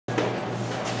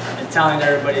telling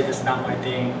everybody this is not my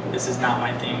thing. This is not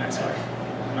my thing, I swear.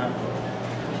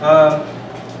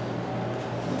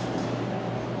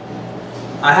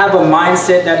 I have a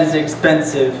mindset that is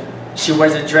expensive. She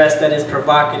wears a dress that is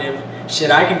provocative. Shit,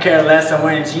 I can care less. I'm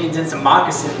wearing jeans and some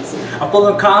moccasins. I'm full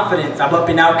of confidence. I'm up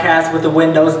in Outcast with the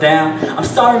windows down. I'm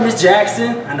sorry, Miss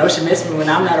Jackson. I know she missed me when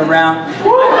I'm not around.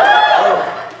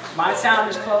 My town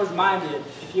is closed-minded.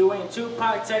 If you ain't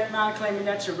Tupac, Tech 9 claiming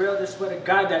that you're real, they swear to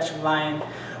God that you're lying.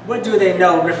 What do they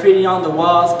know? Graffiti on the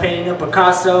walls, painting a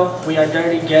Picasso. We are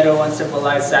dirty, ghetto,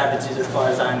 uncivilized savages as far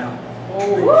as I know.